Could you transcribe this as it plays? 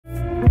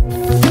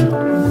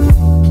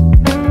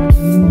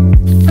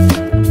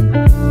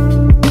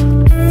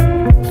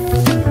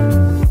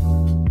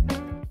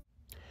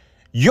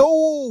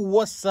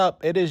what's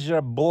up? It is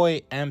your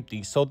boy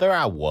Empty. So there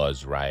I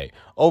was, right?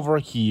 Over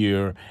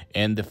here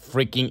in the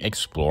freaking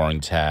exploring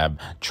tab,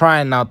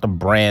 trying out the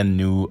brand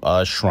new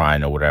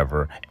shrine or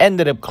whatever.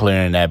 Ended up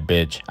clearing that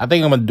bitch. I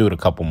think I'm gonna do it a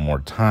couple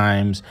more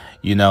times.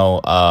 You know,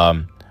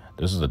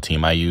 this is the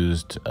team I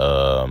used.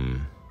 Yeah,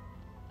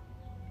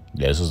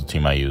 this is the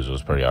team I used. It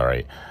was pretty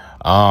alright.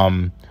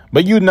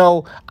 But you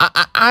know,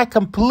 I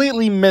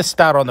completely missed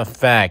out on the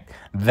fact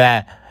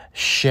that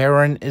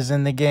Sharon is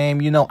in the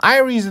game. You know,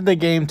 Irie's in the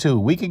game too.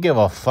 We could give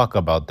a fuck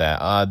about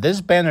that.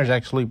 This banner's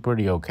actually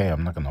pretty okay.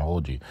 I'm not gonna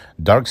hold you.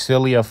 Dark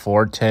Cilia,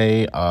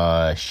 Forte,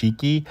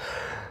 Shiki.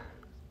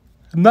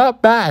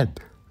 Not bad.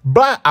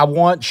 But I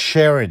want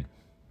Sharon.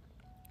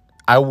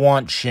 I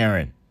want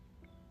Sharon.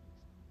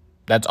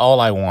 That's all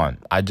I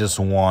want. I just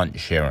want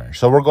Sharon.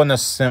 So we're gonna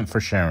simp for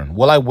Sharon.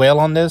 Will I wail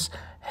on this?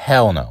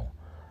 Hell no.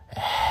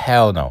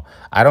 Hell no.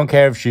 I don't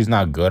care if she's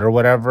not good or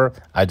whatever.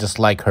 I just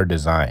like her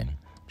design.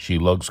 She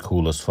looks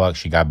cool as fuck.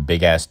 She got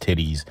big ass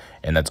titties,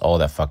 and that's all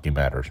that fucking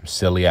matters.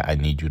 Cilia, I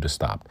need you to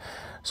stop.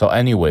 So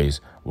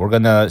anyways, we're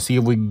gonna see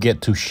if we can get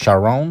to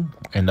Sharon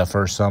in the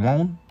first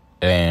summon,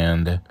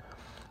 and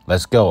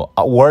let's go.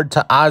 A word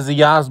to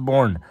Ozzy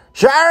Osbourne.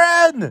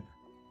 Sharon!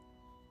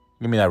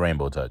 Give me that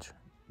rainbow touch.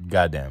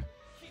 Goddamn.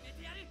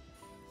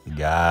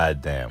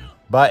 Goddamn.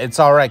 But it's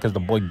all right because the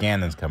boy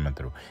Ganon's coming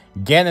through.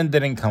 Ganon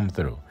didn't come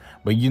through.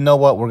 But you know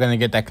what? We're going to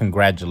get that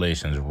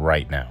congratulations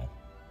right now.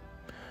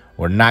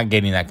 We're not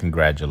getting that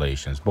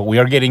congratulations, but we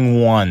are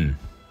getting one.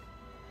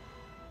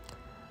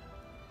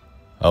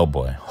 Oh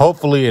boy.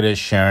 Hopefully it is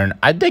Sharon.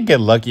 I did get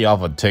lucky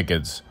off of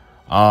tickets.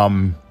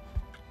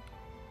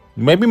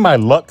 Maybe my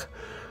luck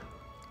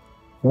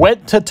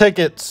went to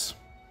tickets,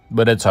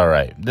 but it's all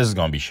right. This is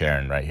going to be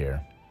Sharon right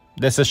here.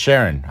 This is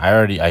Sharon.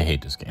 I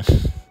hate this game.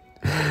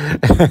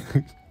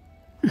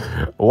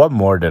 What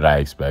more did I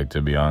expect,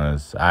 to be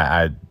honest?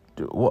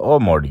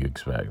 What more do you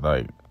expect?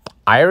 Like,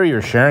 Irie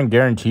or Sharon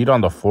guaranteed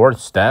on the 4th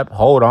step?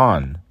 Hold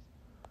on.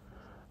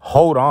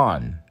 Hold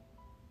on.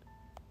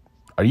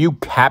 Are you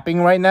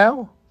capping right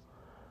now?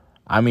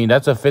 I mean,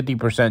 that's a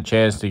 50%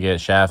 chance to get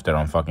shafted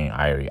on fucking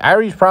Irie.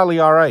 Irie's probably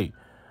all right,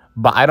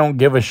 but I don't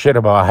give a shit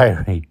about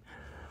Irie.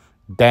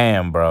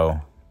 Damn,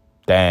 bro.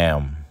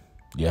 Damn.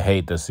 You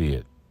hate to see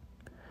it.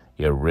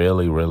 You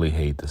really, really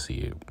hate to see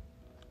it.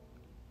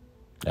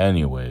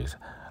 Anyways,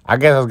 I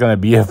guess that's going to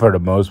be it for the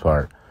most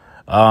part.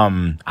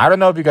 I don't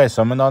know if you guys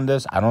summoned on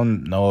this. I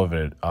don't know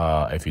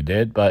if you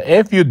did, but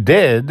if you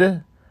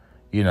did,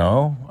 you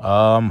know,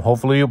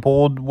 hopefully you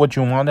pulled what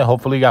you wanted.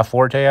 Hopefully you got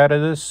Forte out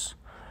of this.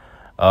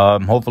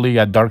 Hopefully you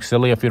got Dark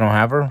Cilia if you don't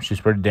have her. She's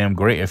pretty damn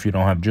great if you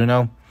don't have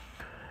Juno.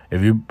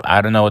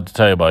 I don't know what to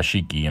tell you about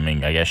Shiki. I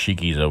mean, I guess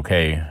Shiki's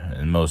okay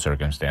in most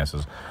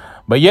circumstances.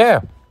 But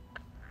yeah.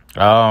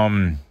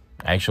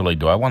 Actually,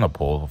 do I want to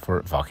pull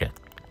for fuck it?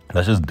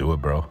 Let's just do it,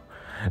 bro.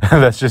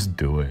 Let's just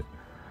do it.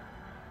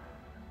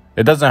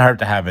 It doesn't hurt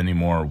to have any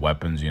more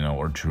weapons, you know,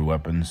 or true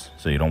weapons,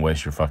 so you don't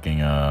waste your fucking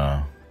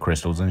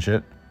crystals and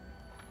shit.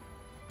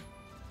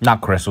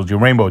 Not crystals, your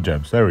rainbow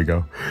gems. There we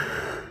go.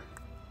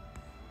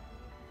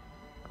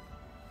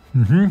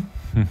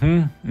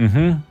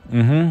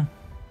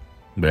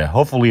 Yeah,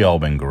 hopefully y'all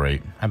been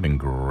great. I've been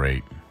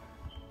great.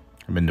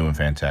 I've been doing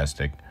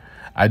fantastic.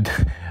 I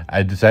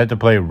decided to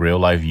play real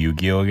life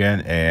Yu-Gi-Oh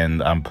again,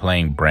 and I'm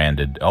playing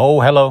branded.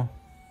 Oh, hello.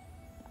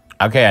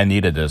 Okay, I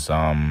needed this.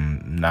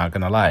 Not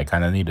gonna lie, I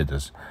kind of needed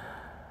this.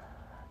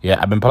 Yeah,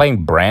 I've been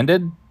playing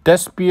branded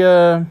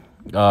Despia,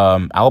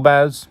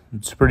 Albaz.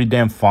 It's pretty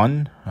damn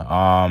fun.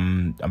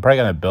 I'm probably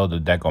gonna build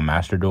a deck on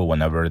Master Duel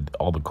whenever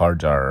all the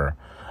cards are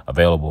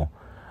available.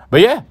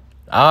 But yeah,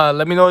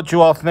 let me know what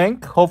you all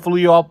think.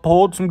 Hopefully you all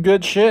pulled some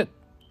good shit,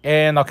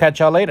 and I'll catch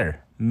y'all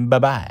later. Bye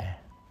bye.